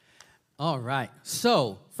All right.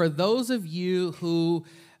 So, for those of you who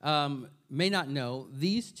may not know,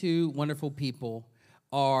 these two wonderful people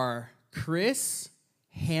are Chris,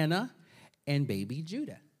 Hanna, and baby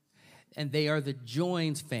Judah. And they are the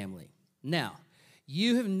Joins family. Now,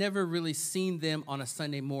 you have never really seen them on a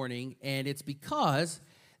Sunday morning, and it's because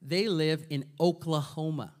they live in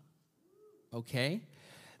Oklahoma. Okay?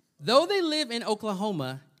 Though they live in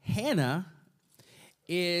Oklahoma, Hanna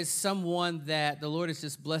is someone that the Lord has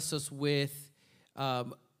just blessed us with, I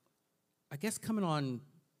guess coming on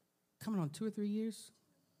 2 or 3 years?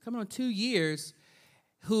 Coming on 2 years,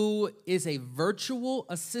 who is a virtual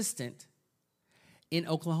assistant in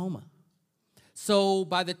Oklahoma. So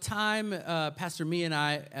by the time Pastor Me and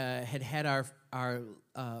I had our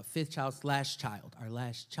fifth child, our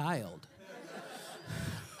last child.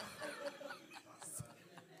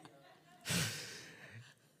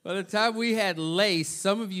 By the time we had Lace,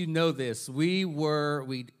 some of you know this, Lord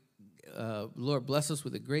bless us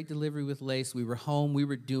with a great delivery with Lace. We were home, we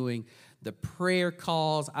were doing the prayer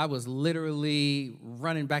calls. I was literally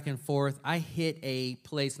running back and forth. I hit a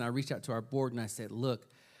place and I reached out to our board and I said, look,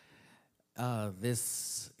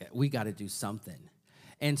 we got to do something.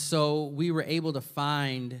 And so we were able to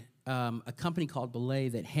find a company called Belay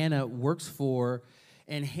that Hanna works for,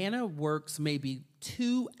 and Hanna works maybe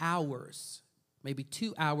 2 hours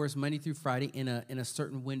Monday through Friday in a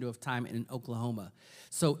certain window of time in Oklahoma.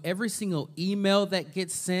 So every single email that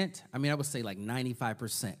gets sent, I would say like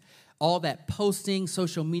 95%. All that posting,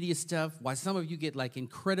 social media stuff, why some of you get like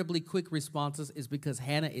incredibly quick responses is because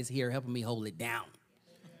Hanna is here helping me hold it down.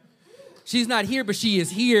 She's not here, but she is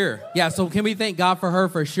here. Yeah, so can we thank God for her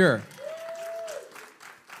for sure?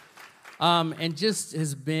 And just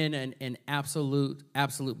has been an absolute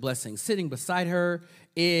blessing. Sitting beside her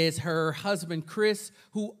is her husband, Chris,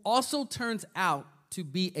 who also turns out to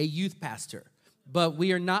be a youth pastor. But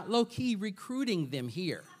we are not low-key recruiting them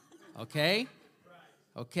here, okay?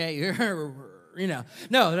 Okay,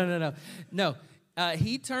 no.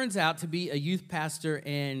 He turns out to be a youth pastor,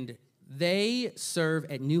 and they serve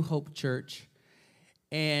at New Hope Church.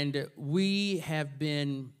 And we have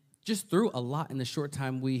been just through a lot in the short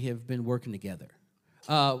time we have been working together.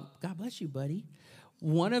 God bless you, buddy.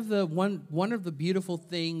 One of the beautiful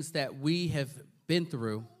things that we have been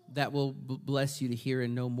through that will bless you to hear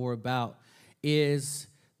and know more about is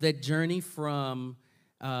the journey from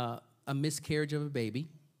a miscarriage of a baby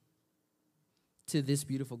to this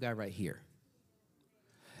beautiful guy right here.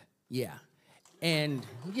 Yeah. And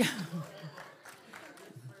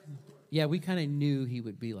yeah, we kind of knew he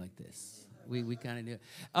would be like this. We kind of knew.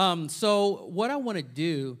 So what I want to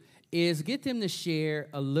do is get them to share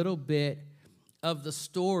a little bit of the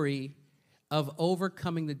story of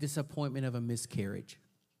overcoming the disappointment of a miscarriage.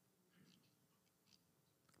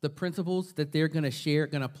 The principles that they're going to share are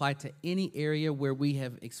going to apply to any area where we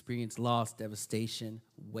have experienced loss, devastation,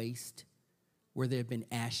 waste, where there have been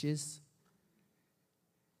ashes.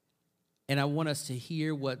 And I want us to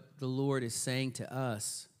hear what the Lord is saying to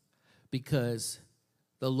us, because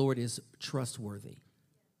the Lord is trustworthy.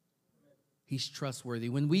 He's trustworthy.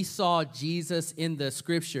 When we saw Jesus in the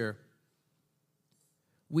scripture,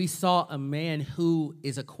 we saw a man who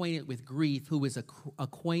is acquainted with grief, who is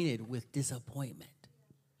acquainted with disappointment,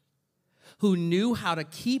 who knew how to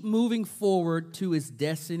keep moving forward to his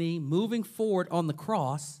destiny, moving forward on the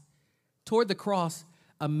cross, toward the cross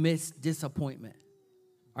amidst disappointment.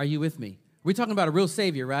 Are you with me? We're talking about a real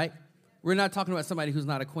Savior, right? We're not talking about somebody who's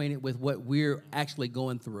not acquainted with what we're actually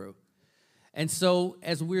going through. And so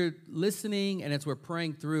as we're listening and as we're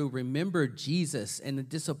praying through, remember Jesus and the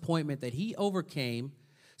disappointment that he overcame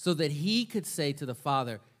so that he could say to the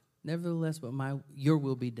Father, nevertheless, but your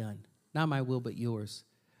will be done. Not my will, but yours.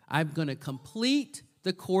 I'm going to complete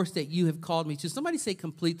the course that you have called me to. Somebody say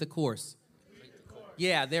complete the course.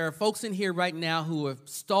 Yeah, there are folks in here right now who have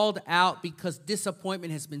stalled out because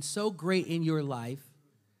disappointment has been so great in your life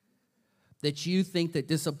that you think that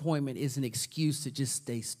disappointment is an excuse to just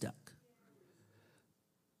stay stuck.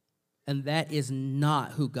 And that is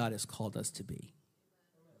not who God has called us to be.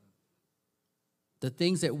 The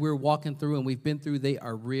things that we're walking through and we've been through, they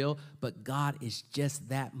are real, but God is just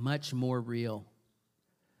that much more real,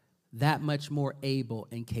 that much more able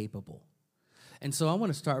and capable. And so I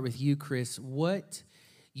want to start with you, Chris.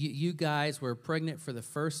 You guys were pregnant for the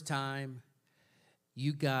first time.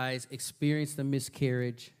 You guys experienced the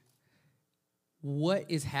miscarriage. What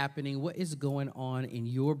is happening? What is going on in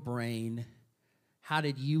your brain? How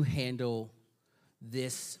did you handle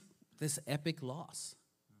this epic loss?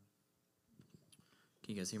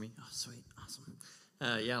 Can you guys hear me? Oh, sweet. Awesome.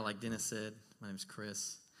 Yeah, like Dennis said, my name's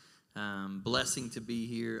Chris. Blessing to be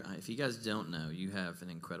here. If you guys don't know, you have an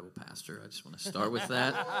incredible pastor. I just want to start with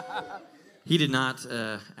that. He did not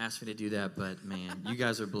ask me to do that, but man, you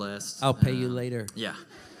guys are blessed. I'll pay you later. Yeah,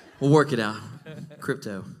 we'll work it out.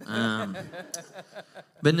 Crypto.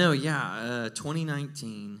 But no,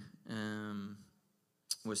 2019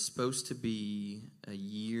 was supposed to be a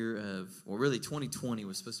year of, well, really 2020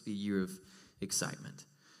 was supposed to be a year of excitement.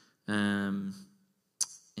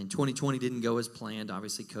 And 2020 didn't go as planned.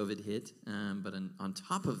 Obviously, COVID hit. But on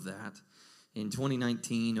top of that, in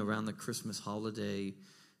 2019, around the Christmas holiday,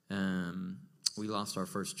 we lost our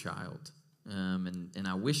first child. And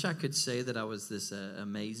I wish I could say that I was this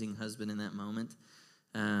amazing husband in that moment.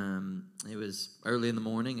 It was early in the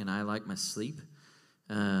morning, and I like my sleep.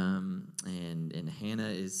 And Hannah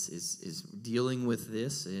is dealing with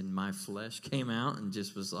this, and my flesh came out and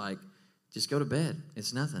just was like, just go to bed.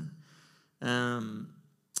 It's nothing.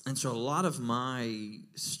 And so a lot of my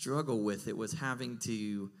struggle with it was having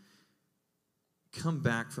to come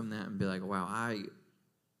back from that and be like, wow,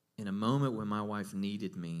 in a moment when my wife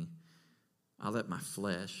needed me, I let my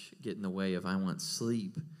flesh get in the way of I want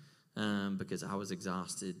sleep because I was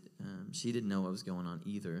exhausted. She didn't know what was going on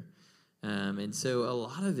either. And so a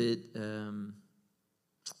lot of it, that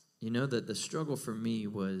the struggle for me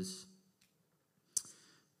was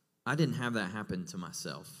I didn't have that happen to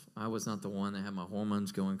myself. I was not the one that had my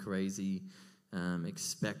hormones going crazy,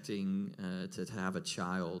 expecting to have a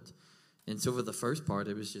child. And so for the first part,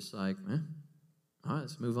 it was just like, all right,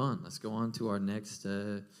 let's move on. Let's go on to our next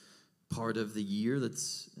part of the year.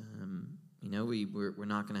 That's, we're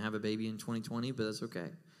not going to have a baby in 2020, but that's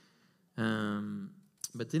okay.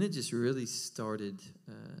 But then it just really started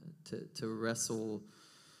to wrestle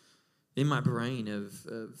in my brain of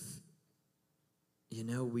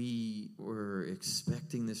we were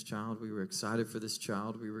expecting this child. We were excited for this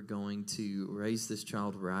child. We were going to raise this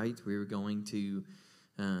child right. We were going to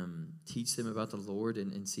teach them about the Lord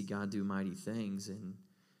and see God do mighty things. And,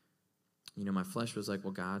 my flesh was like,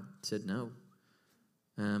 well, God said no.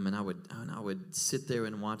 And I would sit there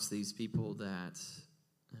and watch these people that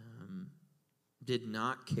did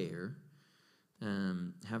not care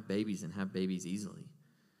have babies and have babies easily.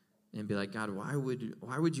 And be like, God, why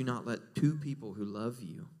would you not let two people who love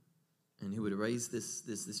you and who would raise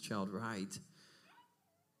this child right,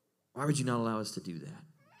 why would you not allow us to do that?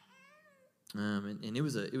 And it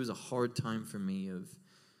was a hard time for me of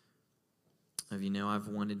I've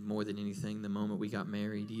wanted more than anything the moment we got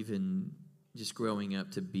married, even just growing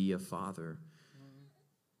up, to be a father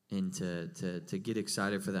and to get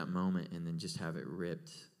excited for that moment and then just have it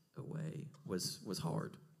ripped away was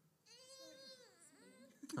hard.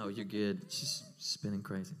 Oh, you're good. She's spinning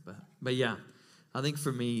crazy. But yeah, I think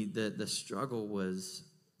for me, the struggle was,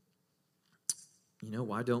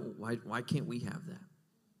 why can't we have that?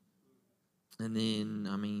 And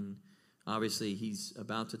then, obviously he's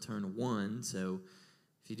about to turn 1, so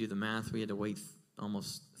if you do the math, we had to wait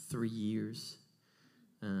almost 3 years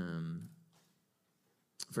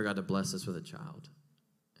for God to bless us with a child.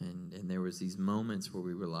 And there was these moments where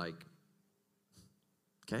we were like,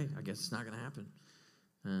 okay, I guess it's not going to happen.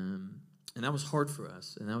 And that was hard for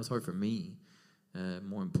us, and that was hard for me,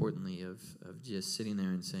 more importantly, of just sitting there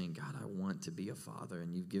and saying, God, I want to be a father,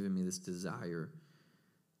 and you've given me this desire.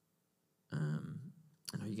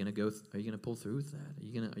 And are you gonna pull through with that?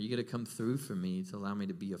 Are you gonna come through for me to allow me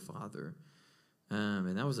to be a father?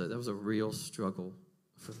 And that was a real struggle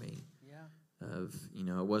for me. Yeah. Of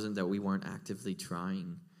it wasn't that we weren't actively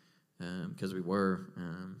trying, because we were,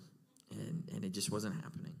 and it just wasn't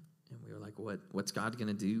happening. And we were like, what's God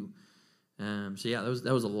gonna do? So yeah,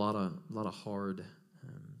 that was a lot of hard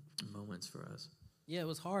moments for us. Yeah, it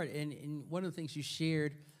was hard. And one of the things you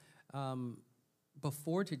shared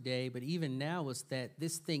before today, but even now, was that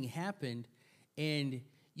this thing happened, and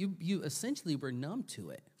you essentially were numb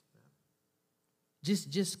to it.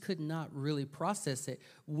 Just could not really process it.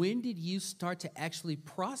 When did you start to actually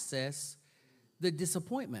process the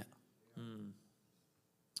disappointment?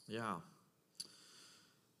 Yeah.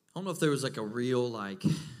 I don't know if there was like a real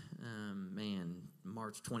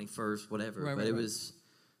March 21st, whatever. Right, but it was,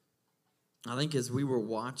 I think as we were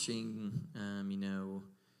watching,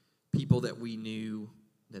 people that we knew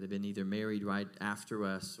that had been either married right after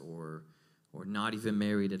us or not even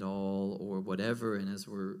married at all or whatever, and as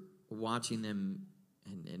we're watching them,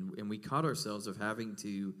 and we caught ourselves of having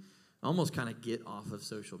to almost kind of get off of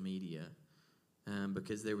social media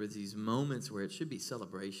because there were these moments where it should be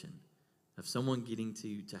celebration of someone getting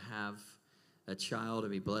to have a child, to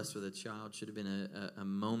be blessed with a child, should have been a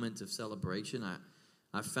moment of celebration.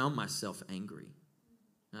 I found myself angry.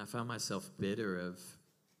 I found myself bitter of,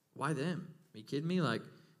 why them? Are you kidding me? Like,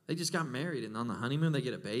 They just got married, and on the honeymoon, they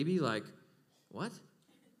get a baby? Like, what?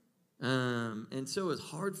 And so it was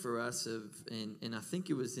hard for us, and I think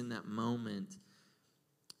it was in that moment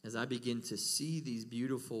as I began to see these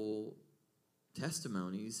beautiful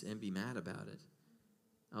testimonies and be mad about it.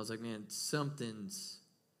 I was like, man, something's,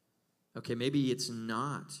 okay, maybe it's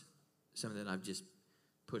not something that I've just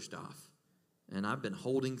pushed off. And I've been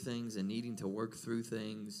holding things and needing to work through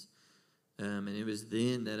things. And it was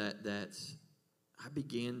then that I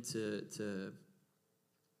began to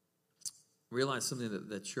realize something that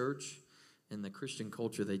the church and the Christian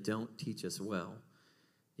culture, they don't teach us well,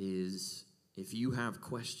 is if you have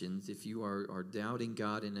questions, if you are doubting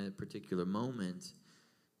God in a particular moment,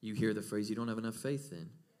 you hear the phrase, you don't have enough faith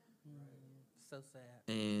then. So sad.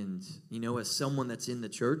 And, as someone that's in the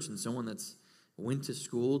church and someone that's went to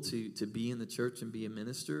school to be in the church and be a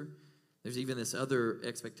minister, there's even this other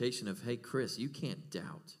expectation of, hey, Chris, you can't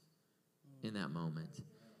doubt in that moment.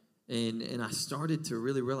 And I started to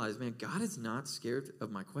really realize, man, God is not scared of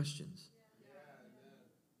my questions.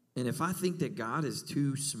 And if I think that God is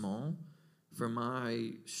too small for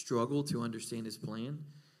my struggle to understand his plan,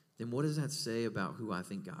 then what does that say about who I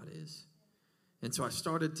think God is? And so I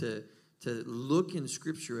started to look in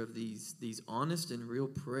Scripture of these honest and real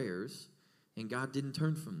prayers, and God didn't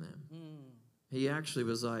turn from them. He actually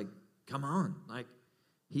was like, come on. Like,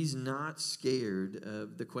 he's not scared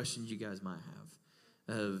of the questions you guys might have.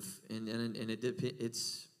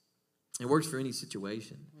 It works for any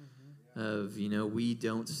situation. We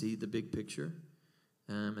don't see the big picture.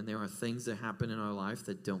 And there are things that happen in our life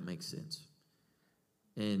that don't make sense.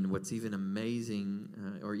 And what's even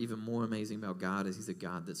amazing, or even more amazing about God, is he's a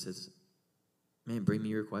God that says, man, bring me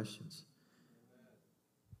your questions.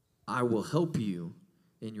 I will help you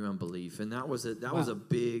in your unbelief. And that was a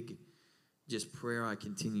big just prayer I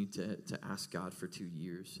continued to ask God for 2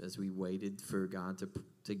 years as we waited for God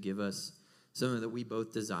to give us something that we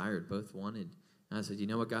both desired, both wanted. And I said, you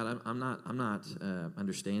know what, God, I'm not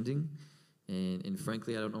understanding. And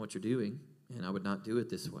frankly, I don't know what you're doing, and I would not do it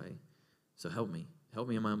this way. So help me. Help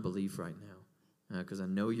me in my unbelief right now, because I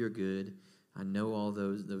know you're good. I know all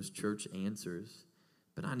those church answers,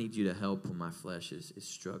 but I need you to help when my flesh is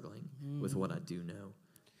struggling with what I do know.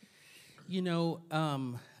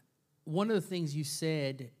 One of the things you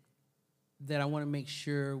said that I want to make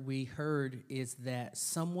sure we heard is that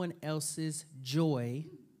someone else's joy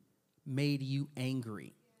made you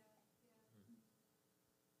angry.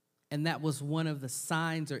 And that was one of the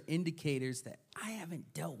signs or indicators that I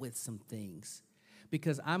haven't dealt with some things.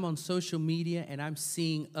 Because I'm on social media and I'm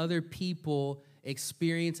seeing other people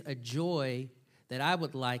experience a joy that I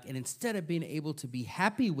would like. And instead of being able to be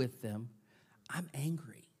happy with them, I'm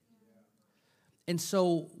angry. And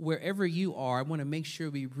so wherever you are, I want to make sure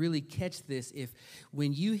we really catch this. If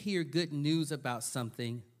when you hear good news about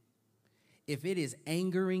something, if it is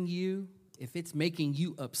angering you, if it's making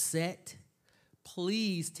you upset,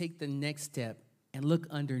 please take the next step and look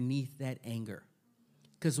underneath that anger.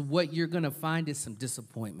 Because what you're going to find is some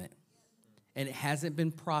disappointment. And it hasn't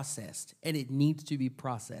been processed. And it needs to be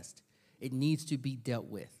processed. It needs to be dealt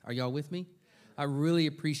with. Are y'all with me? I really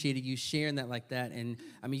appreciated you sharing that like that. And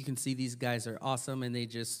I mean, you can see these guys are awesome, and they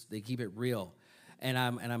keep it real. And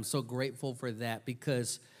I'm so grateful for that,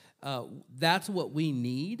 because that's what we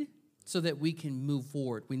need so that we can move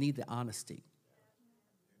forward. We need the honesty.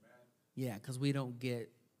 Yeah, because we don't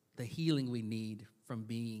get the healing we need from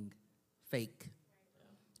being fake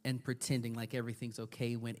and pretending like everything's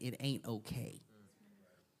okay when it ain't okay.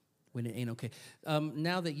 When it ain't okay.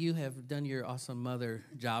 Now that you have done your awesome mother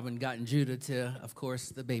job and gotten Judah to, of course,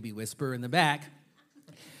 the baby whisperer in the back,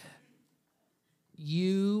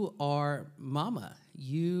 you are mama.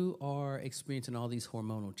 You are experiencing all these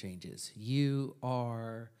hormonal changes. You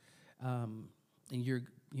are, and you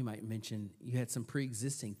might mention you had some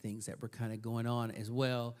pre-existing things that were kind of going on as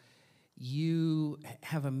well. You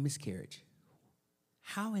have a miscarriage.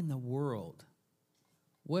 How in the world?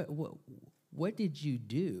 What did you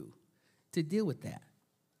do to deal with that?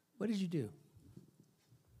 What did you do?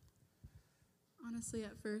 Honestly,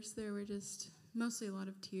 at first, there were just mostly a lot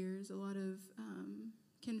of tears, a lot of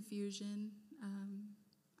confusion.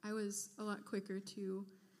 I was a lot quicker to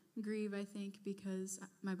grieve, I think, because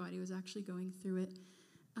my body was actually going through it.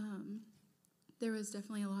 There was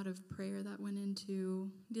definitely a lot of prayer that went into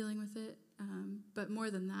dealing with it. But more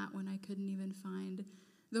than that, when I couldn't even find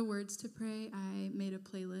the words to pray, I made a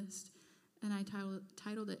playlist, and I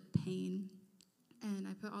titled it Pain. And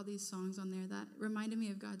I put all these songs on there that reminded me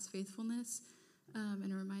of God's faithfulness,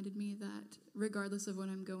 and reminded me that regardless of what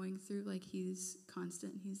I'm going through, like, he's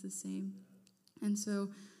constant, he's the same. And so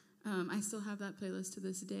I still have that playlist to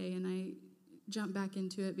this day, and I jump back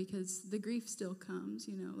into it because the grief still comes,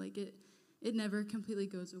 like it never completely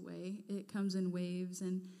goes away. It comes in waves,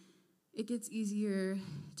 and it gets easier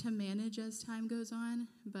to manage as time goes on,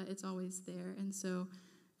 but it's always there. And so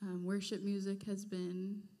worship music has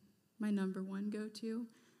been my number one go-to.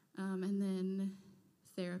 And then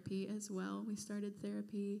therapy as well. We started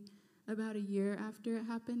therapy about a year after it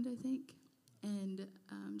happened, I think. And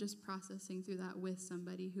just processing through that with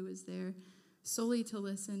somebody who was there solely to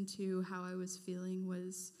listen to how I was feeling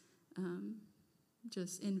was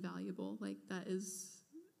just invaluable. Like, that is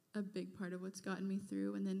a big part of what's gotten me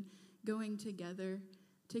through. And then going together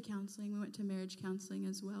to counseling. We went to marriage counseling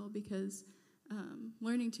as well because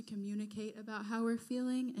learning to communicate about how we're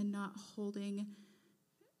feeling and not holding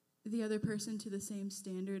the other person to the same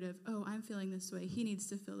standard of, oh, I'm feeling this way, he needs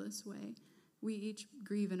to feel this way. We each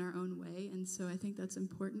grieve in our own way, and so I think that's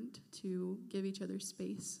important to give each other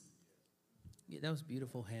space. Yeah, that was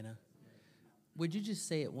beautiful, Hannah. Would you just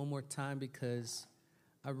say it one more time, because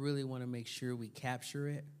I really want to make sure we capture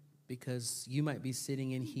it, because you might be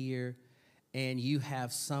sitting in here and you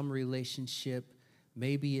have some relationship.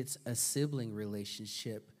 Maybe it's a sibling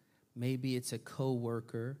relationship. Maybe it's a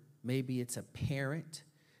coworker. Maybe it's a parent.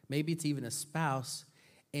 Maybe it's even a spouse,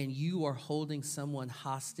 and you are holding someone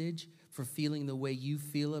hostage for feeling the way you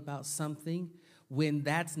feel about something when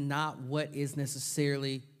that's not what is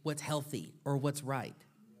necessarily what's healthy or what's right.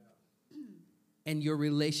 And your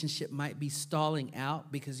relationship might be stalling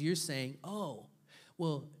out because you're saying, oh,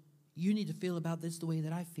 well, you need to feel about this the way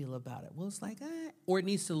that I feel about it. Well, it's like, or it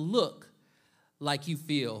needs to look like you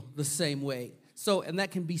feel the same way. So, and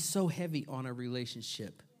that can be so heavy on a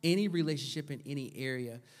relationship, any relationship in any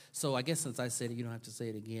area. So I guess since I said it, you don't have to say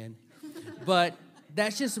it again. But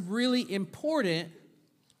that's just really important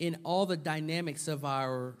in all the dynamics of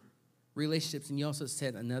our relationships. And you also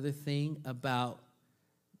said another thing about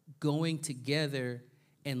going together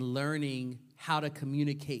and learning how to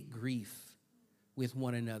communicate grief with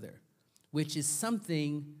one another, which is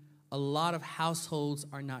something a lot of households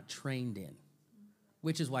are not trained in,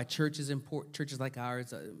 which is why church is important. Churches like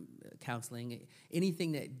ours, counseling,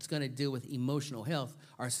 anything that's going to deal with emotional health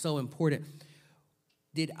are so important.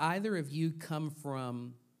 Did either of you come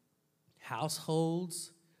from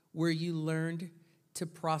households where you learned to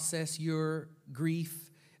process your grief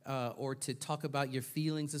or to talk about your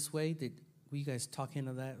feelings this way? Will you guys talk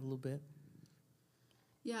into that a little bit?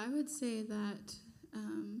 Yeah, I would say that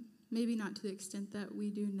maybe not to the extent that we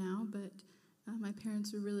do now, but my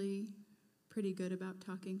parents were really pretty good about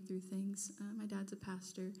talking through things. My dad's a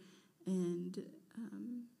pastor, and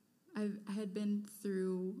I had been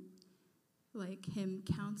through like him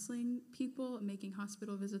counseling people, making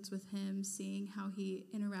hospital visits with him, seeing how he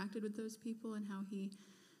interacted with those people and how he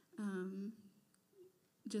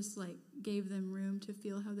just like gave them room to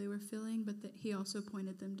feel how they were feeling, but that he also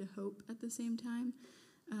pointed them to hope at the same time.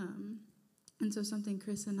 And so something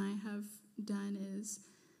Chris and I have done is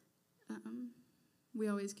we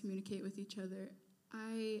always communicate with each other.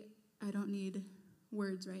 I don't need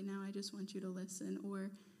words right now. I just want you to listen,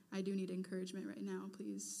 or I do need encouragement right now.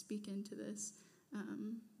 Please speak into this.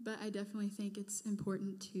 But I definitely think it's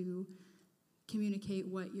important to communicate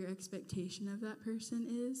what your expectation of that person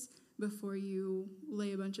is before you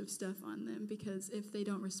lay a bunch of stuff on them, because if they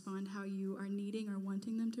don't respond how you are needing or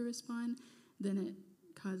wanting them to respond, then it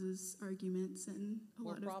causes arguments and a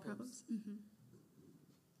lot of problems. Mm-hmm.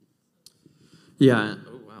 Yeah.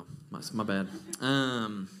 Oh, wow. That's my bad.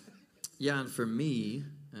 Yeah, and for me,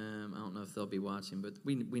 I don't know if they'll be watching, but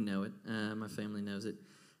we know it. My family knows it.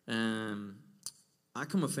 I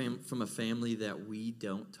come from a family that we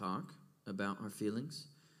don't talk about our feelings.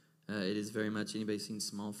 It is very much, anybody seen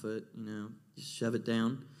Smallfoot, you shove it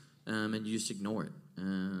down, and you just ignore it.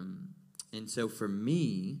 And so for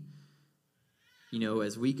me,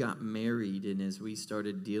 as we got married and as we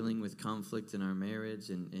started dealing with conflict in our marriage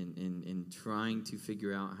and trying to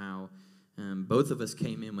figure out how both of us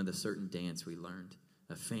came in with a certain dance we learned,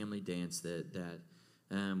 a family dance that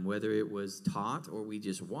whether it was taught or we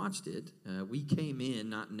just watched it, we came in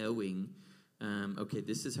not knowing, okay,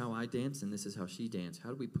 this is how I dance and this is how she danced. How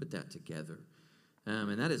do we put that together?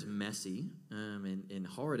 And that is messy and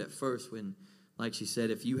hard at first when, like she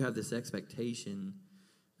said, if you have this expectation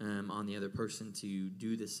on the other person to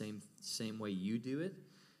do the same way you do it,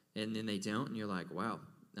 and then they don't, and you're like, wow,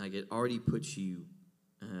 like it already puts you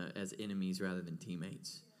as enemies rather than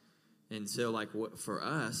teammates. And so, like, for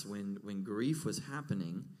us, when grief was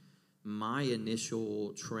happening, my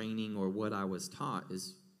initial training or what I was taught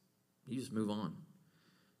is you just move on.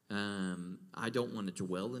 I don't want to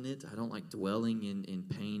dwell in it. I don't like dwelling in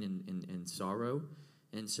pain and sorrow.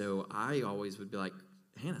 And so I always would be like,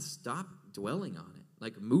 Hannah, stop dwelling on it.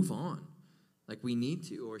 Like, move on. Like, we need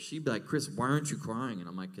to. Or she'd be like, Chris, why aren't you crying? And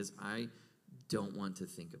I'm like, because I don't want to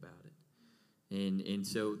think about it. And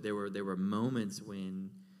so there were moments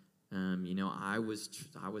when, I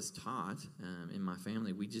was taught in my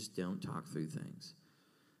family, we just don't talk through things.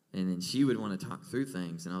 And then she would want to talk through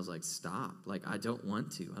things, and I was like, stop. Like, I don't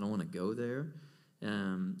want to. I don't want to go there.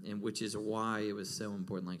 And which is why it was so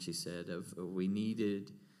important, like she said, we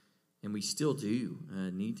needed, and we still do,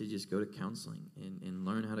 need to just go to counseling and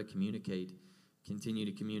learn how to communicate, continue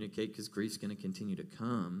to communicate, because grief's going to continue to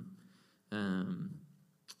come.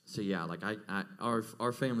 So yeah, like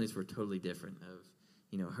our families were totally different.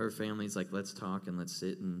 Of, her family's like, let's talk and let's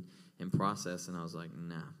sit and process, and I was like,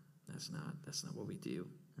 nah, that's not what we do.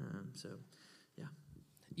 So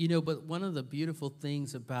yeah. But one of the beautiful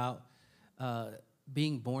things about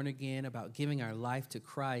being born again, about giving our life to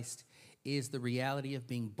Christ, is the reality of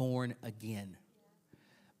being born again.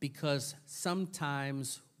 Because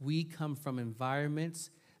sometimes we come from environments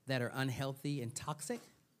that are unhealthy and toxic,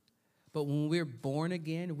 but when we're born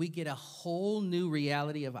again, we get a whole new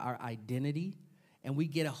reality of our identity, and we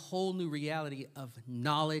get a whole new reality of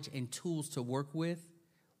knowledge and tools to work with,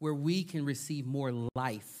 where we can receive more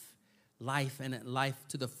life and life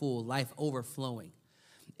to the full, life overflowing.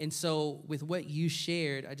 And so with what you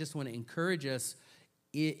shared, I just want to encourage us,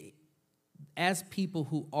 as people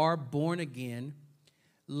who are born again,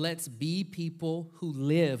 let's be people who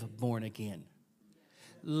live born again.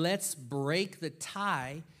 Let's break the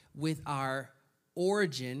tie with our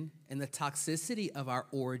origin and the toxicity of our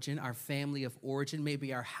origin, our family of origin,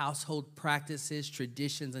 maybe our household practices,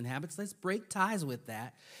 traditions, and habits. Let's break ties with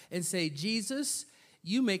that and say, Jesus,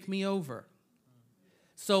 you make me over.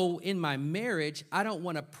 So in my marriage, I don't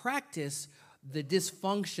want to practice the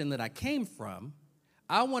dysfunction that I came from.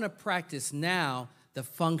 I want to practice now the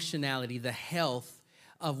functionality, the health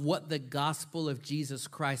of what the gospel of Jesus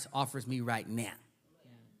Christ offers me right now.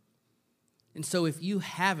 And so if you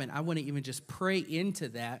haven't, I want to even just pray into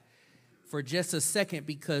that for just a second,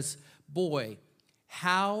 because, boy,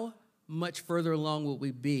 how much further along will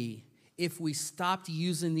we be if we stopped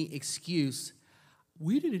using the excuse,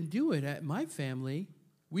 we didn't do it at my family.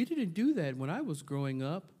 We didn't do that when I was growing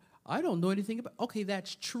up. I don't know anything about. Okay,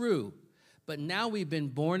 that's true. But now we've been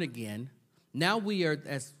born again. Now we are,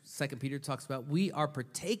 as 2 Peter talks about, we are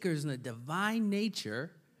partakers in the divine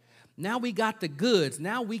nature. Now we got the goods.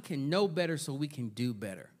 Now we can know better so we can do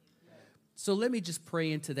better. So let me just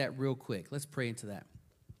pray into that real quick. Let's pray into that.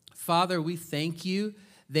 Father, we thank you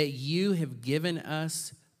that you have given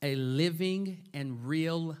us a living and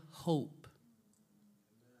real hope.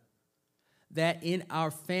 That in our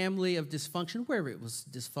family of dysfunction, wherever it was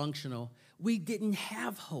dysfunctional, we didn't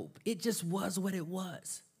have hope. It just was what it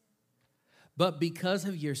was. But because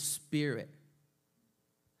of your Spirit,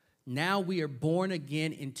 now we are born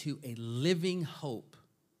again into a living hope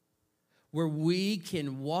where we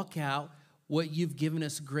can walk out what you've given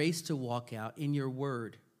us grace to walk out in your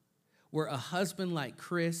word. Where a husband like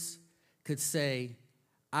Chris could say,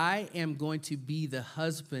 I am going to be the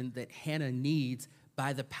husband that Hannah needs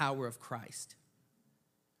by the power of Christ.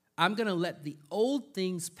 I'm going to let the old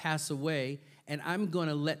things pass away, and I'm going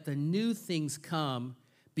to let the new things come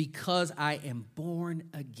because I am born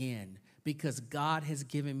again, because God has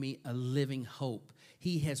given me a living hope.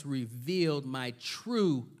 He has revealed my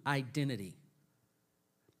true identity.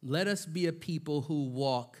 Let us be a people who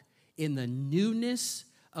walk in the newness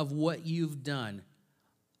of what you've done,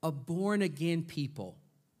 a born-again people.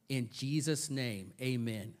 In Jesus' name,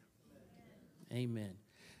 amen. Amen.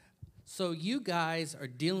 So you guys are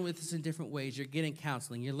dealing with this in different ways. You're getting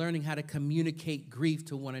counseling. You're learning how to communicate grief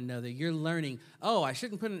to one another. You're learning, I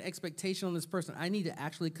shouldn't put an expectation on this person. I need to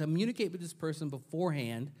actually communicate with this person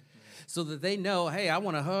beforehand so that they know, hey, I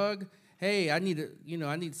want a hug. Hey, I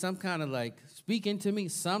need some kind of speak into me,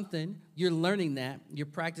 something. You're learning that. You're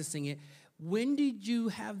practicing it. When did you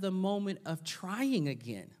have the moment of trying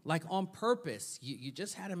again? Like on purpose. You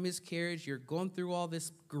just had a miscarriage. You're going through all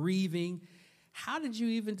this grieving. How did you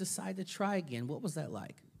even decide to try again? What was that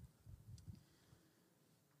like?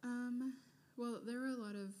 Well, there were a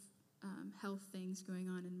lot of health things going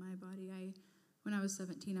on in my body. When I was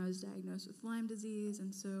 17, I was diagnosed with Lyme disease,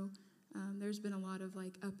 and so there's been a lot of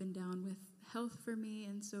up and down with health for me.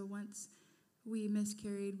 And so once we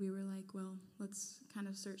miscarried, we were like, well, let's kind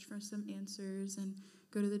of search for some answers and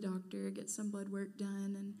go to the doctor, get some blood work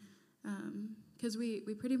done, and because we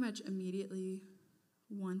pretty much immediately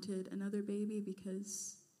wanted another baby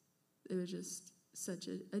because it was just such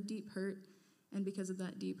a deep hurt, and because of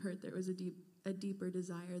that deep hurt, there was a deeper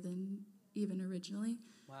desire than even originally.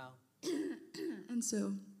 Wow. And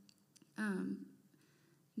so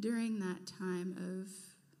during that time of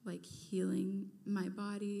like healing my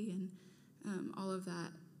body and all of that,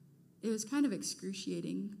 it was kind of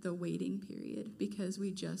excruciating, the waiting period, because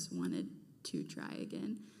we just wanted to try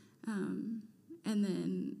again. And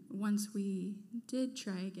then once we did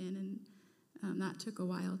try again, and that took a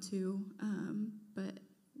while too, but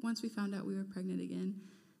once we found out we were pregnant again,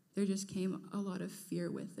 there just came a lot of fear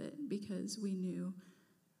with it, because we knew,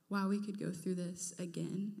 wow, we could go through this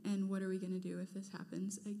again, and what are we going to do if this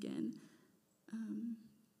happens again?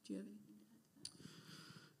 Do you have anything to add to that?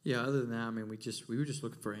 Yeah, other than that, I mean, we were just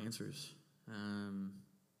looking for answers.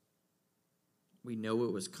 We know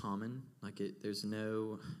it was common. Like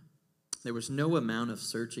there was no amount of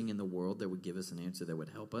searching in the world that would give us an answer that would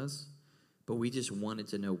help us, but we just wanted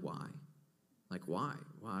to know why. Like, why?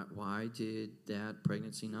 Why did that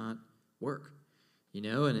pregnancy not work? You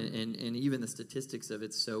know, and even the statistics of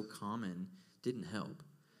it's so common didn't help.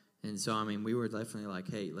 And so, I mean, we were definitely like,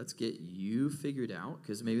 hey, let's get you figured out,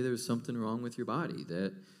 because maybe there was something wrong with your body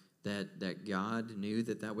that God knew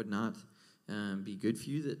that would not be good for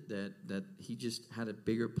you, that he just had a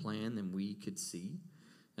bigger plan than we could see.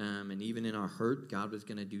 And even in our hurt, God was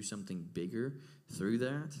going to do something bigger through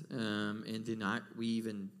that. And then we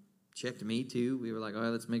even checked me too. We were like, all right,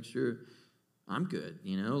 let's make sure I'm good.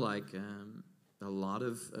 You know, like a lot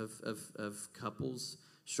of couples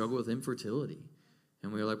struggle with infertility.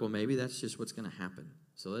 And we were like, well, maybe that's just what's going to happen.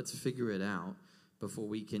 So let's figure it out before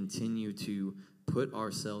we continue to put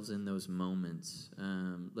ourselves in those moments.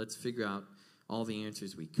 Let's figure out all the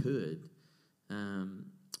answers we could.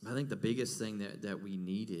 I think the biggest thing that we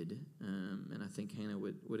needed, and I think Hannah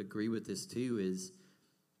would agree with this too, is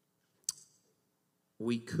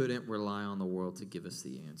we couldn't rely on the world to give us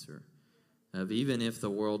the answer. Even if the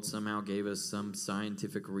world somehow gave us some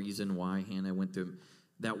scientific reason why Hannah went through,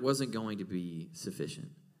 that wasn't going to be sufficient.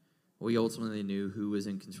 We ultimately knew who was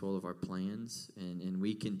in control of our plans, and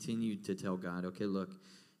we continued to tell God, okay, look,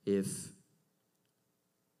 if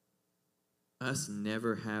us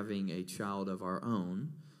never having a child of our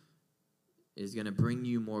own is going to bring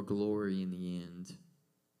you more glory in the end,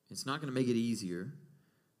 it's not going to make it easier,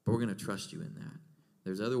 but we're going to trust you in that.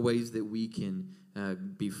 There's other ways that we can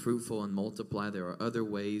be fruitful and multiply. There are other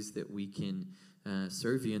ways that we can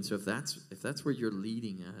serve you. And so if that's where you're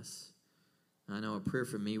leading us, I know a prayer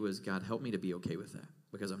for me was, God, help me to be okay with that,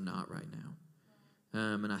 because I'm not right now.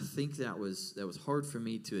 And I think that was hard for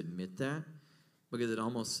me to admit that, because it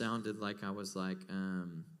almost sounded like I was like,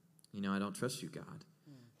 I don't trust you, God.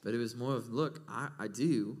 But it was more of, look, I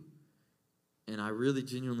do, and I really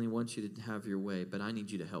genuinely want you to have your way, but I need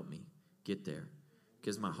you to help me get there,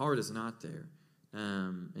 because my heart is not there.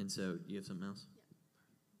 And so, you have something else?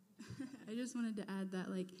 Yeah. I just wanted to add that,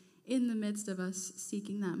 like, in the midst of us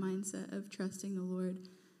seeking that mindset of trusting the Lord,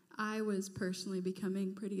 I was personally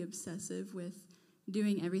becoming pretty obsessive with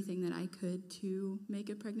doing everything that I could to make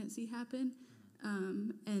a pregnancy happen.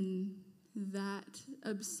 And that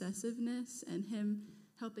obsessiveness and him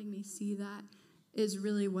helping me see that is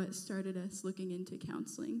really what started us looking into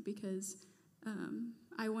counseling, because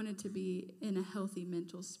I wanted to be in a healthy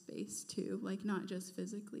mental space too, like not just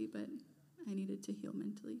physically, but I needed to heal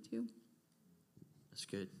mentally too. That's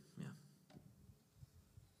good. Yeah.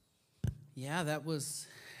 Yeah, that was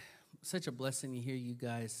such a blessing to hear you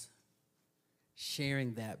guys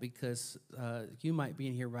sharing that, because you might be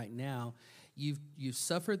in here right now. You've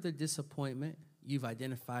suffered the disappointment. You've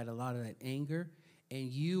identified a lot of that anger, and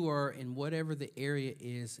you are, in whatever the area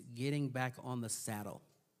is, getting back on the saddle.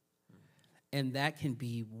 And that can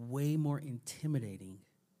be way more intimidating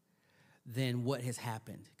than what has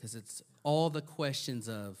happened, because it's all the questions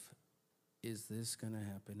of, is this going to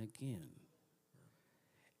happen again?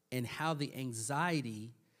 And how the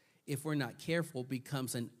anxiety, if we're not careful,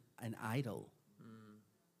 becomes an idol.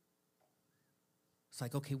 It's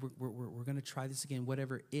like, okay, we're going to try this again,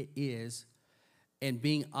 whatever it is, and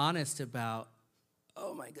being honest about,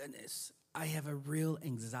 oh my goodness, I have a real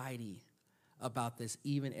anxiety about this,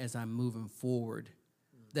 even as I'm moving forward,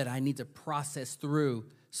 that I need to process through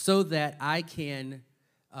so that I can,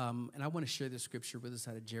 and I want to share this scripture with us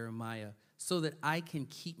out of Jeremiah, so that I can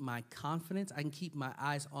keep my confidence, I can keep my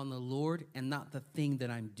eyes on the Lord and not the thing that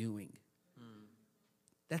I'm doing.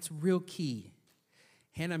 That's real key.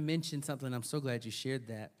 Hannah mentioned something, I'm so glad you shared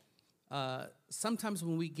that. Sometimes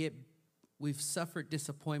when we've suffered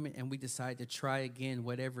disappointment and we decide to try again,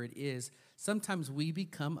 whatever it is, sometimes we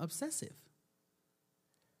become obsessive.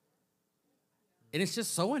 And it's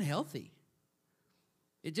just so unhealthy.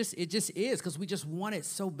 It just is, because we just want it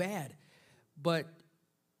so bad. But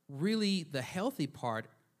really, the healthy part,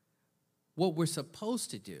 what we're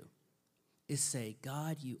supposed to do, is say,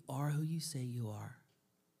 God, you are who you say you are.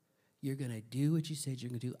 You're going to do what you said you're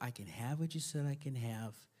going to do. I can have what you said I can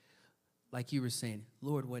have. Like you were saying,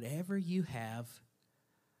 Lord, whatever you have,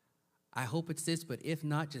 I hope it's this, but if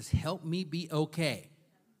not, just help me be okay.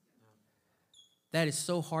 That is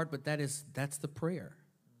so hard, but that's the prayer.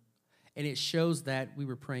 And it shows that, we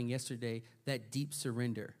were praying yesterday, that deep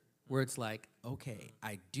surrender, where it's like, okay,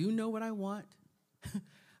 I do know what I want.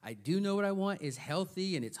 I do know what I want is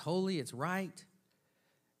healthy and it's holy, it's right.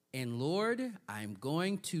 And Lord, I'm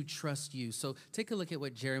going to trust you. So take a look at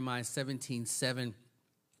what Jeremiah 17:7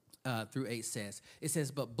 through 8 says. It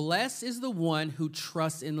says, but blessed is the one who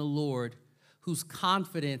trusts in the Lord, whose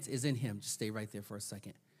confidence is in him. Just stay right there for a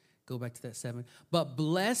second. Go back to that 7. But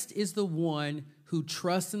blessed is the one who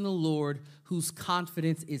trusts in the Lord, whose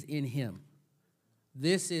confidence is in him.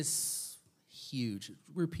 This is huge.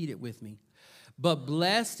 Repeat it with me. But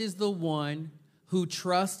blessed is the one who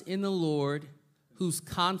trusts in the Lord, whose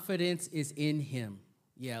confidence is in him.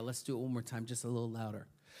 Yeah, let's do it one more time, just a little louder.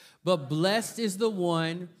 But blessed is the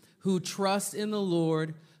one who trusts in the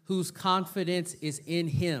Lord, whose confidence is in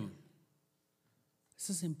him. This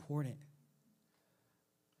is important.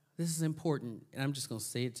 This is important, and I'm just going to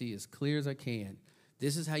say it to you as clear as I can.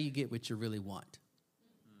 This is how you get what you really want.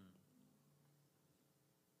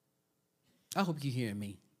 I hope you're hearing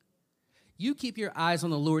me. You keep your eyes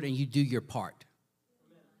on the Lord and you do your part.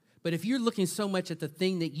 But if you're looking so much at the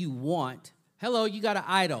thing that you want, hello, you got an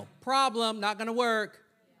idol. Problem, not going to work.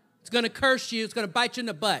 It's going to curse you. It's going to bite you in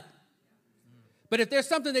the butt. But if there's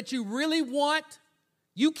something that you really want,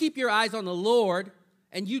 you keep your eyes on the Lord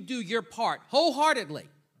and you do your part wholeheartedly.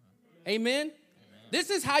 Amen? Amen. This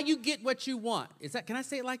is how you get what you want. Can I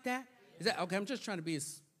say it like that? Is that okay? I'm just trying to be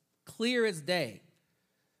as clear as day.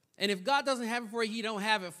 And if God doesn't have it for you, he don't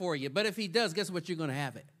have it for you. But if he does, guess what? You're going to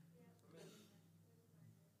have it.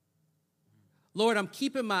 Lord, I'm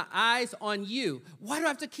keeping my eyes on you. Why do I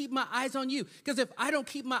have to keep my eyes on you? Because if I don't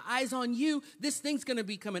keep my eyes on you, this thing's going to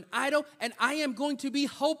become an idol, and I am going to be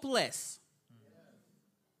hopeless.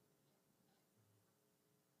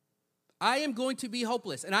 I am going to be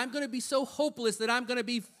hopeless, and I'm going to be so hopeless that I'm going to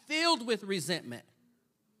be filled with resentment.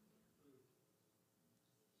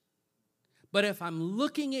 But if I'm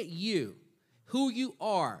looking at you, who you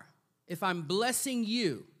are, if I'm blessing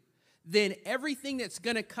you, then everything that's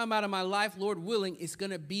going to come out of my life, Lord willing, is going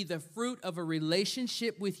to be the fruit of a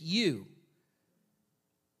relationship with you.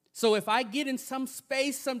 So if I get in some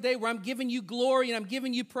space someday where I'm giving you glory and I'm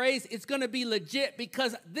giving you praise, it's going to be legit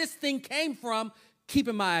because this thing came from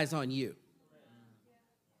keeping my eyes on you.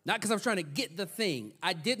 Not because I'm trying to get the thing.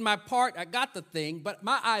 I did my part, I got the thing, but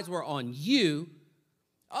my eyes were on you.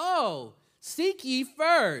 Oh, seek ye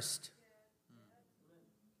first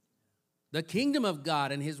the kingdom of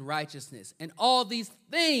God and his righteousness, and all these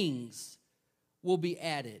things will be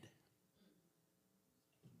added.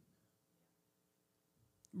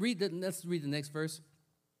 Let's read the next verse.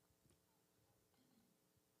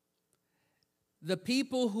 The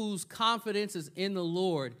people whose confidence is in the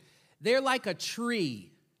Lord, they're like a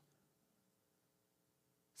tree.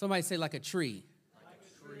 Somebody say like a tree. Like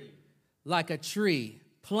a tree. Like a tree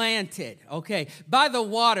planted, okay, by the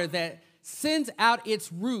water that sends out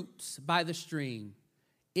its roots by the stream.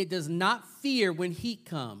 It does not fear when heat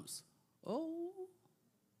comes. Oh.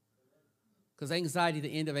 Because anxiety, the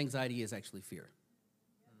end of anxiety is actually fear.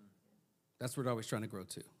 That's what we're always trying to grow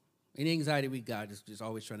to. Any anxiety we got is just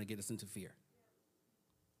always trying to get us into fear.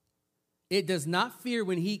 It does not fear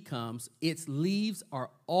when heat comes. Its leaves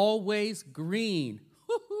are always green.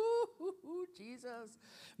 Jesus.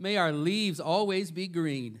 May our leaves always be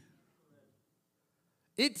green.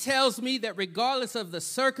 It tells me that regardless of the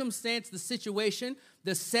circumstance, the situation,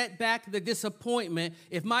 the setback, the disappointment,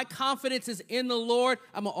 if my confidence is in the Lord,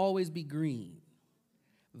 I'm going to always be green,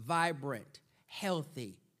 vibrant,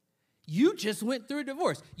 healthy. You just went through a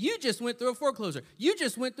divorce. You just went through a foreclosure. You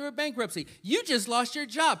just went through a bankruptcy. You just lost your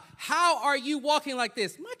job. How are you walking like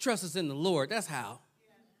this? My trust is in the Lord. That's how.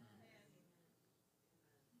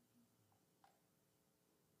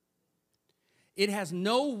 It has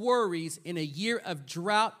no worries in a year of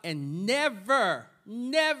drought and never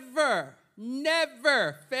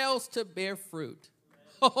fails to bear fruit.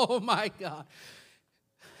 Oh, my God.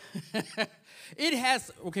 It has,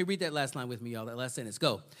 okay, read that last line with me, y'all, that last sentence.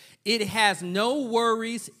 Go. It has no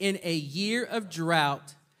worries in a year of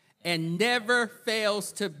drought and never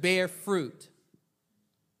fails to bear fruit.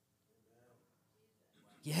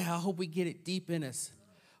 Yeah, I hope we get it deep in us.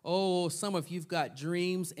 Oh, some of you've got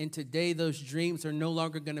dreams, and today those dreams are no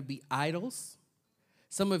longer going to be idols.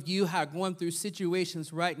 Some of you are going through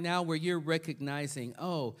situations right now where you're recognizing,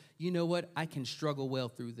 oh, you know what? I can struggle well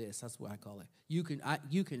through this. That's what I call it. You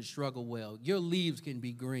can struggle well. Your leaves can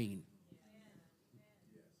be green.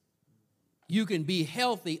 you can be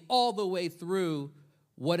healthy all the way through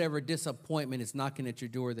whatever disappointment is knocking at your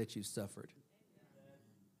door that you suffered.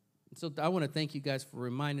 So I want to thank you guys for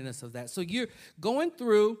reminding us of that. So you're going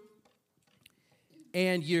through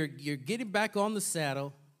and you're getting back on the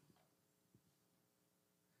saddle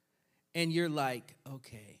and you're like,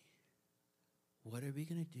 okay, what are we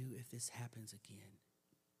going to do if this happens again?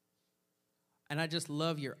 And I just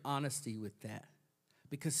love your honesty with that,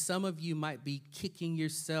 because some of you might be kicking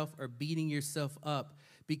yourself or beating yourself up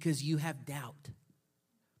because you have doubt.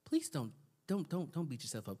 Please don't beat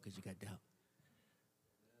yourself up because you got doubt.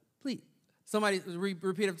 Please, somebody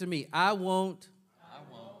repeat after me. I won't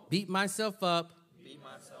beat myself up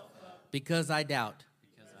because I doubt.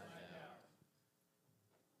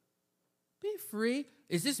 Be free.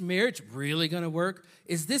 Is this marriage really going to work?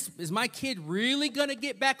 Is my kid really going to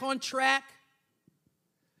get back on track?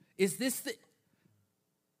 Is this the...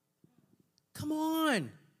 Come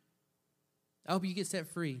on. I hope you get set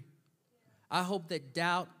free. I hope that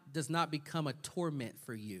doubt does not become a torment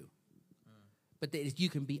for you, but that you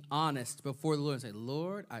can be honest before the Lord and say,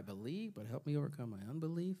 Lord, I believe, but help me overcome my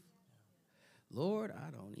unbelief. Lord,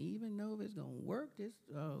 I don't even know if it's going to work.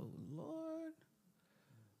 Oh, Lord.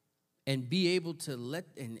 And be able to let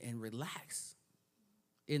and relax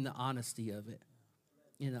in the honesty of it.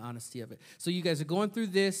 In the honesty of it. So you guys are going through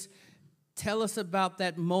this. Tell us about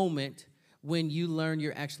that moment when you learn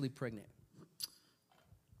you're actually pregnant.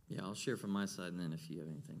 Yeah, I'll share from my side, and then if you have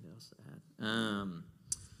anything else to add.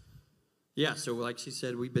 Yeah, so like she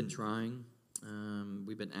said, we've been trying.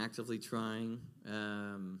 We've been actively trying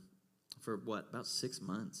for, about 6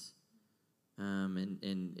 months.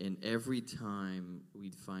 And every time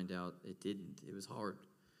we'd find out it didn't. It was hard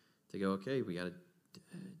to go, okay, we got to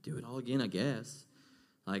do it all again, I guess.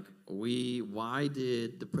 Like, why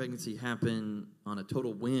did the pregnancy happen on a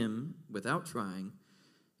total whim without trying?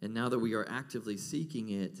 And now that we are actively seeking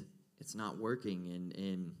it, it's not working.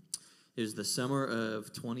 And it was the summer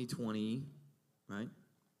of 2020, right?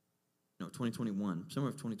 No, 2021. Summer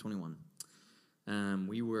of 2021.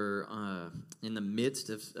 We were in the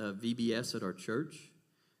midst of VBS at our church.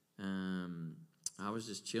 I was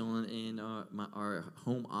just chilling in our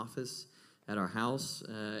home office at our house,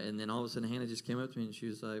 and then all of a sudden Hannah just came up to me and she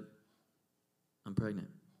was like, I'm pregnant.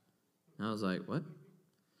 And I was like, what?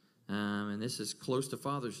 And this is close to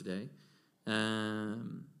Father's Day.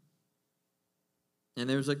 And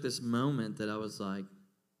there was like this moment that I was like,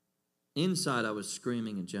 inside I was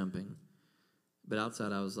screaming and jumping, but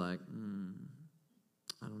outside I was like,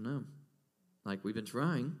 I don't know. Like, we've been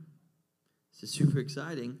trying. This is super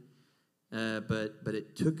exciting. But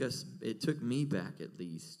it took me back at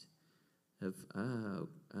least.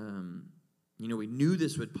 We knew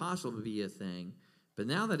this would possibly be a thing, but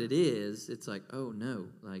now that it is, it's like, oh no,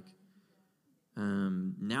 like,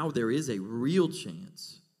 now there is a real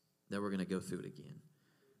chance that we're going to go through it again.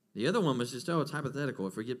 The other one was just, it's hypothetical.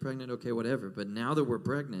 If we get pregnant, okay, whatever. But now that we're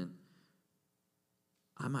pregnant,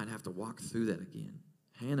 I might have to walk through that again.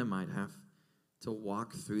 Hannah might have to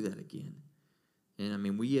walk through that again. And I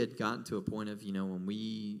mean, we had gotten to a point of, when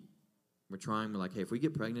we were trying, we're like, hey, if we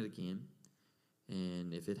get pregnant again,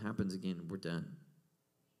 and if it happens again, we're done.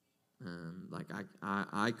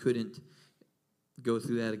 I couldn't go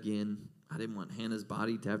through that again. I didn't want Hannah's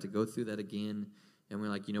body to have to go through that again. And we're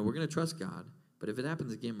like, we're going to trust God. But if it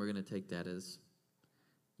happens again, we're going to take that as,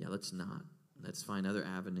 let's not. Let's find other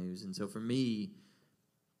avenues. And so for me,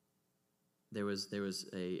 there was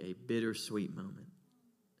a bittersweet moment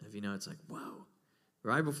of, it's like, whoa,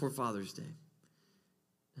 right before Father's Day,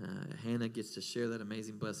 Hannah gets to share that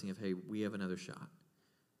amazing blessing of, hey, we have another shot.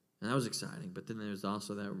 And that was exciting. But then there's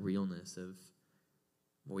also that realness of,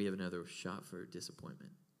 we have another shot for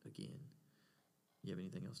disappointment again. You have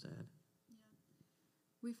anything else to add? Yeah.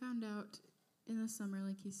 We found out in the summer,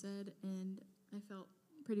 like he said, and I felt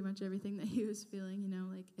pretty much everything that he was feeling,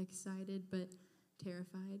 like excited but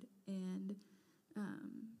terrified. And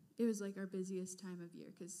it was like our busiest time of year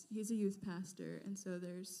because he's a youth pastor, and so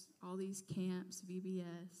there's all these camps,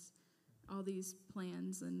 VBS, all these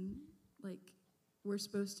plans, and like we're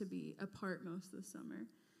supposed to be apart most of the summer.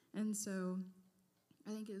 And so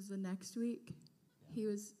I think it was the next week he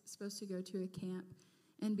was supposed to go to a camp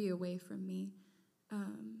and be away from me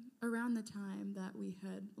around the time that we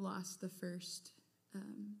had lost the first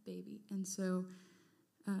baby. And so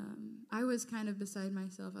I was kind of beside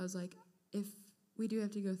myself. I was like, if we do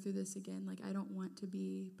have to go through this again, like, I don't want to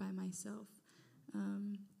be by myself.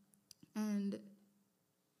 And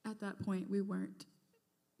at that point, we weren't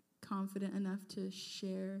confident enough to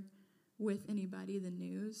share with anybody the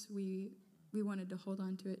news. We wanted to hold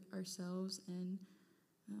on to it ourselves, and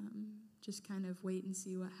just kind of wait and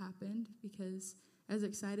see what happened, because as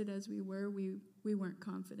excited as we were, we weren't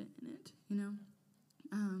confident in it, you know?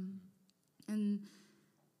 And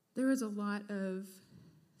there was a lot of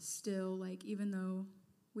still, like, even though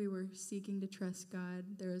we were seeking to trust God,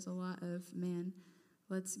 there was a lot of, man,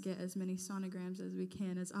 let's get as many sonograms as we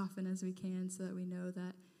can, as often as we can, so that we know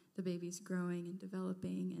that the baby's growing and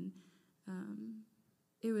developing. And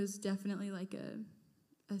it was definitely like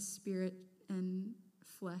a spirit and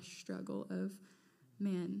flesh struggle of,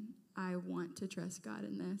 man, I want to trust God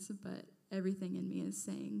in this, but everything in me is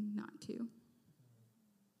saying not to.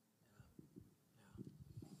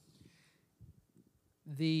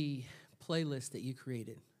 The playlist that you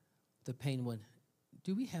created, the pain one,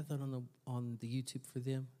 do we have that on the YouTube for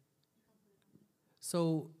them?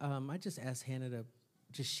 So I just asked Hannah to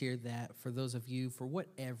just share that for those of you, for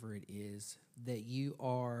whatever it is that you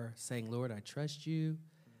are saying, Lord, I trust you,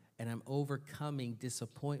 and I'm overcoming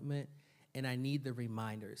disappointment, and I need the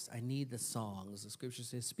reminders. I need the songs. The scripture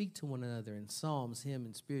says, speak to one another in psalms, hymns,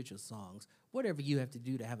 and spiritual songs. Whatever you have to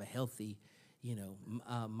do to have a healthy,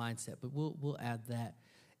 mindset. But we'll add that.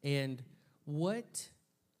 And what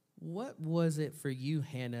was it for you,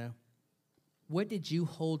 Hannah? What did you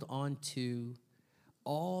hold on to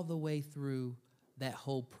all the way through that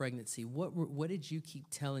whole pregnancy? What did you keep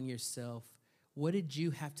telling yourself? What did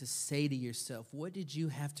you have to say to yourself? What did you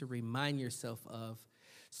have to remind yourself of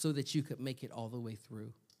so that you could make it all the way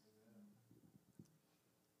through?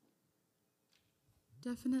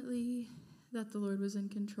 Definitely that the Lord was in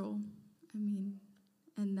control.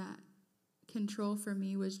 And that control for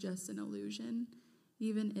me was just an illusion.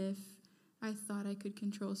 Even if I thought I could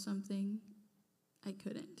control something, I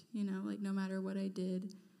couldn't. Like, no matter what I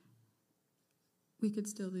did, we could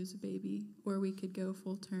still lose a baby, or we could go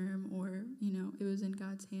full term, or, it was in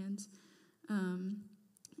God's hands.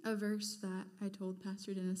 A verse that I told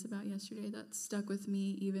Pastor Dennis about yesterday that stuck with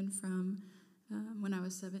me even from when I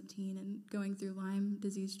was 17 and going through Lyme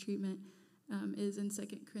disease treatment is in 2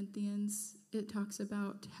 Corinthians. It talks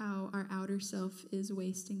about how our outer self is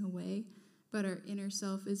wasting away, but our inner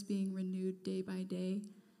self is being renewed day by day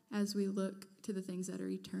as we look to the things that are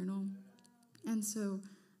eternal. And so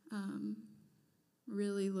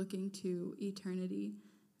really looking to eternity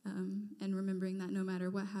and remembering that no matter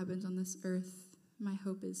what happens on this earth, my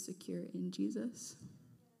hope is secure in Jesus.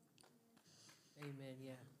 Amen,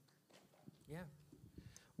 yeah.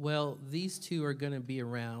 Well, these two are going to be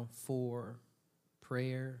around for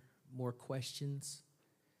prayer, more questions.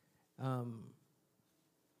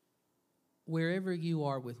 Wherever you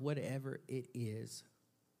are with whatever it is,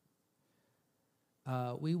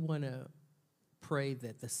 we want to pray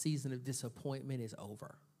that the season of disappointment is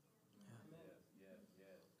over.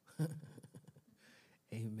 Yeah.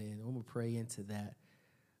 Amen. I'm going to pray into that.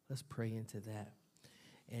 Let's pray into that.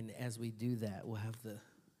 And as we do that, we'll have the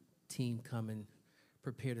team come and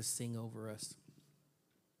prepare to sing over us.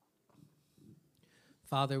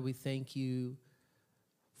 Father, we thank you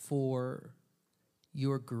for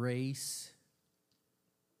your grace,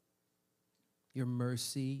 your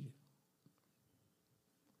mercy.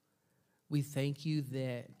 We thank you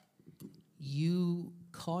that you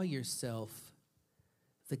call yourself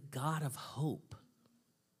the God of hope.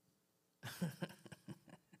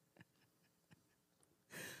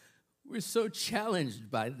 We're so challenged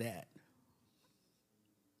by that.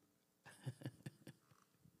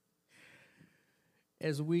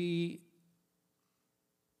 As we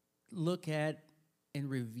look at and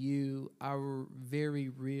review our very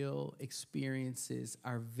real experiences,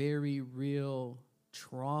 our very real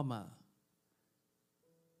trauma,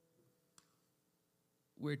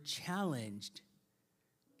 we're challenged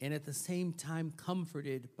and at the same time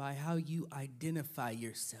comforted by how you identify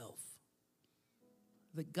yourself,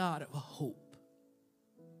 the God of hope.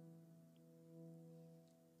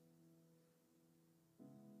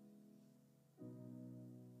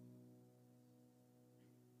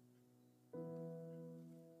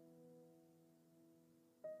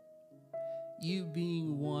 You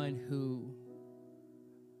being one who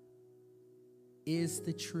is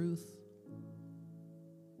the truth,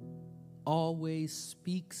 always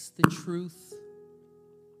speaks the truth.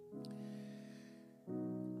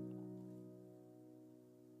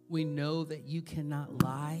 We know that you cannot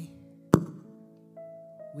lie.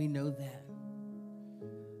 We know that.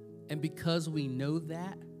 And because we know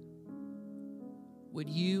that, would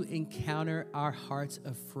you encounter our hearts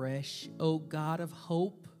afresh, O God of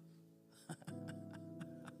hope?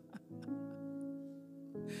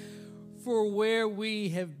 For where we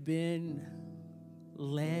have been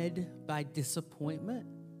led by disappointment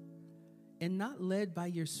and not led by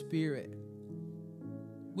your Spirit,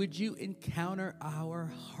 would you encounter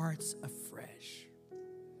our hearts afresh?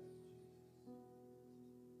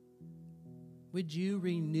 Would you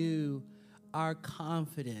renew our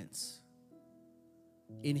confidence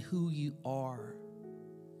in who you are,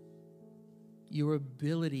 your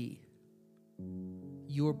ability,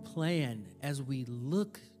 your plan as we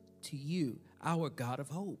look to you, our God of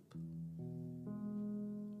hope?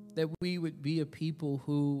 That we would be a people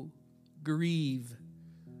who grieve,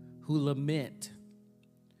 who lament,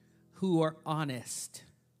 who are honest,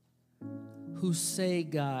 who say,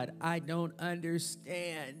 God, I don't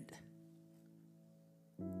understand.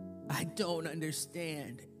 I don't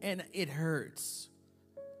understand, and it hurts.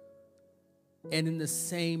 And in the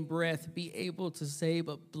same breath, be able to say,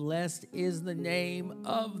 but blessed is the name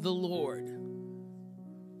of the Lord.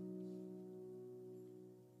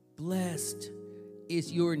 Blessed is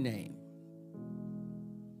your name.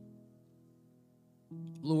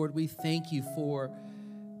 Lord, we thank you for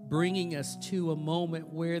bringing us to a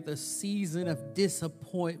moment where the season of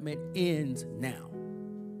disappointment ends now.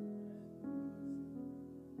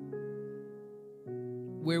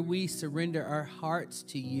 Where we surrender our hearts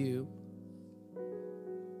to you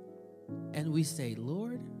and we say,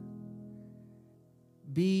 Lord,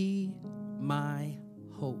 be my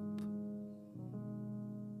hope.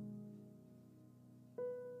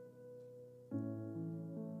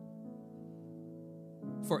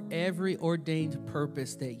 For every ordained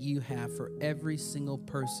purpose that you have for every single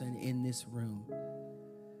person in this room,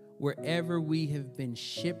 wherever we have been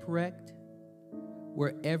shipwrecked,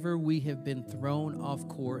 wherever we have been thrown off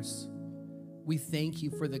course, we thank you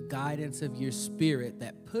for the guidance of your Spirit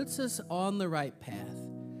that puts us on the right path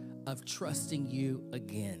of trusting you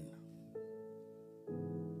again.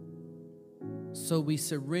 So we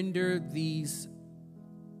surrender these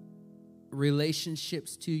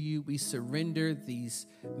relationships to you. We surrender these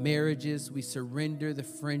marriages. We surrender the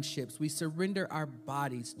friendships. We surrender our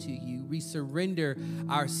bodies to you. We surrender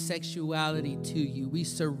our sexuality to you. We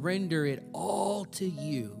surrender it all to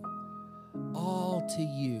you. All to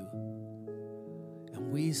you. And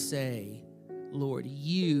we say, Lord,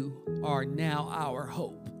 you are now our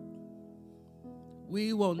hope.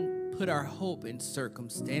 We won't put our hope in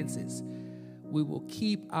circumstances. We will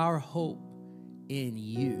keep our hope in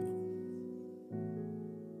you.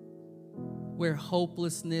 Where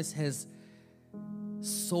hopelessness has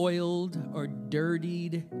soiled or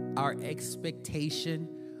dirtied our expectation,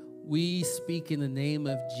 we speak in the name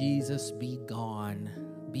of Jesus, be gone,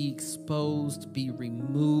 be exposed, be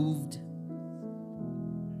removed.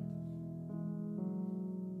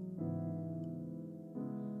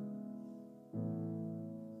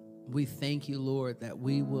 We thank you, Lord, that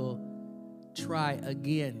we will try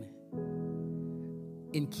again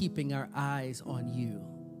in keeping our eyes on you.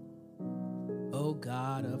 O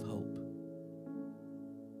God of hope,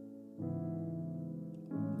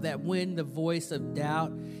 that when the voice of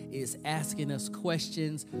doubt is asking us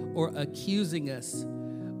questions or accusing us,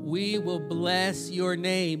 we will bless your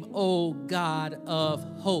name, O God of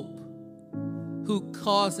hope, who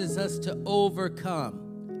causes us to overcome.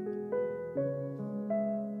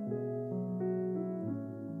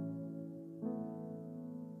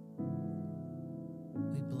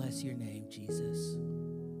 We bless your name, Jesus.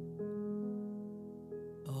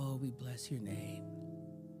 Bless your name.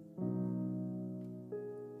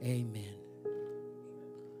 Amen.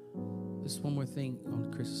 Just one more thing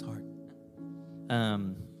on Chris's heart.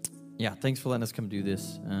 Yeah, thanks for letting us come do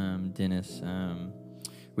this, Dennis.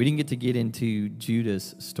 We didn't get into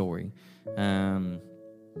Judah's story,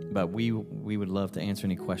 but we would love to answer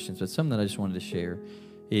any questions. But something that I just wanted to share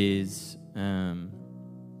is, man,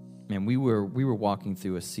 we were walking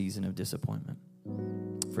through a season of disappointment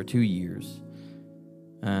for 2 years.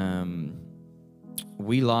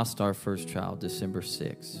 We lost our first child December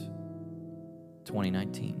 6,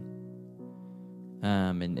 2019.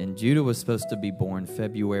 And Judah was supposed to be born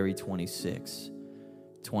February 26,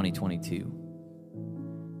 2022.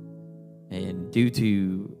 And due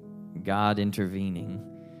to God intervening,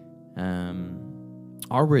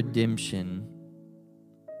 our redemption,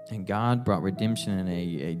 and God brought redemption in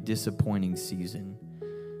a disappointing season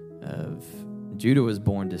of Judah was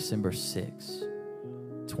born December 6,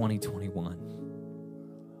 2021.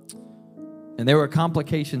 And there were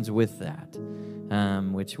complications with that,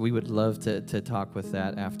 which we would love to talk with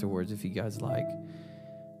that afterwards if you guys like.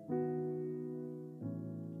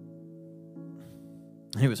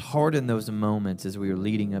 And it was hard in those moments as we were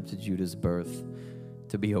leading up to Judah's birth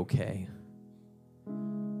to be okay.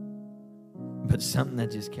 But something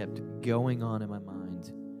that just kept going on in my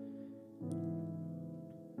mind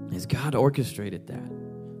is God orchestrated that.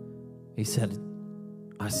 He said,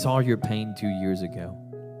 I saw your pain 2 years ago.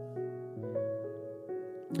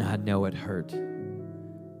 I know it hurt,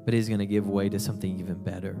 but he's going to give way to something even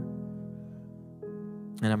better.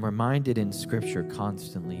 And I'm reminded in Scripture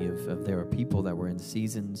constantly of there are people that were in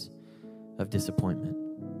seasons of disappointment.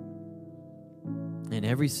 And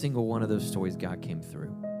every single one of those stories, God came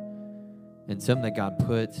through. And something that God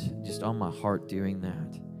put just on my heart during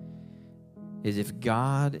that is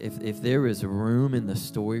if there is room in the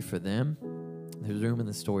story for them, there's room in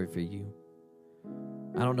the story for you.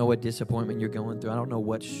 I don't know what disappointment you're going through. I don't know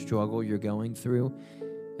what struggle you're going through.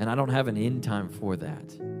 And I don't have an end time for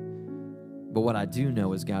that. But what I do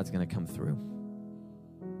know is God's going to come through.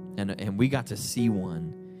 And we got to see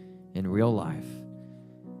one in real life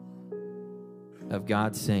of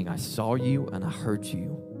God saying, I saw you and I heard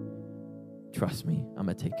you. Trust me, I'm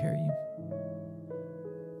going to take care of you.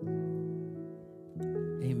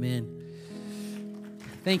 Amen.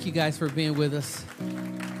 Thank you guys for being with us.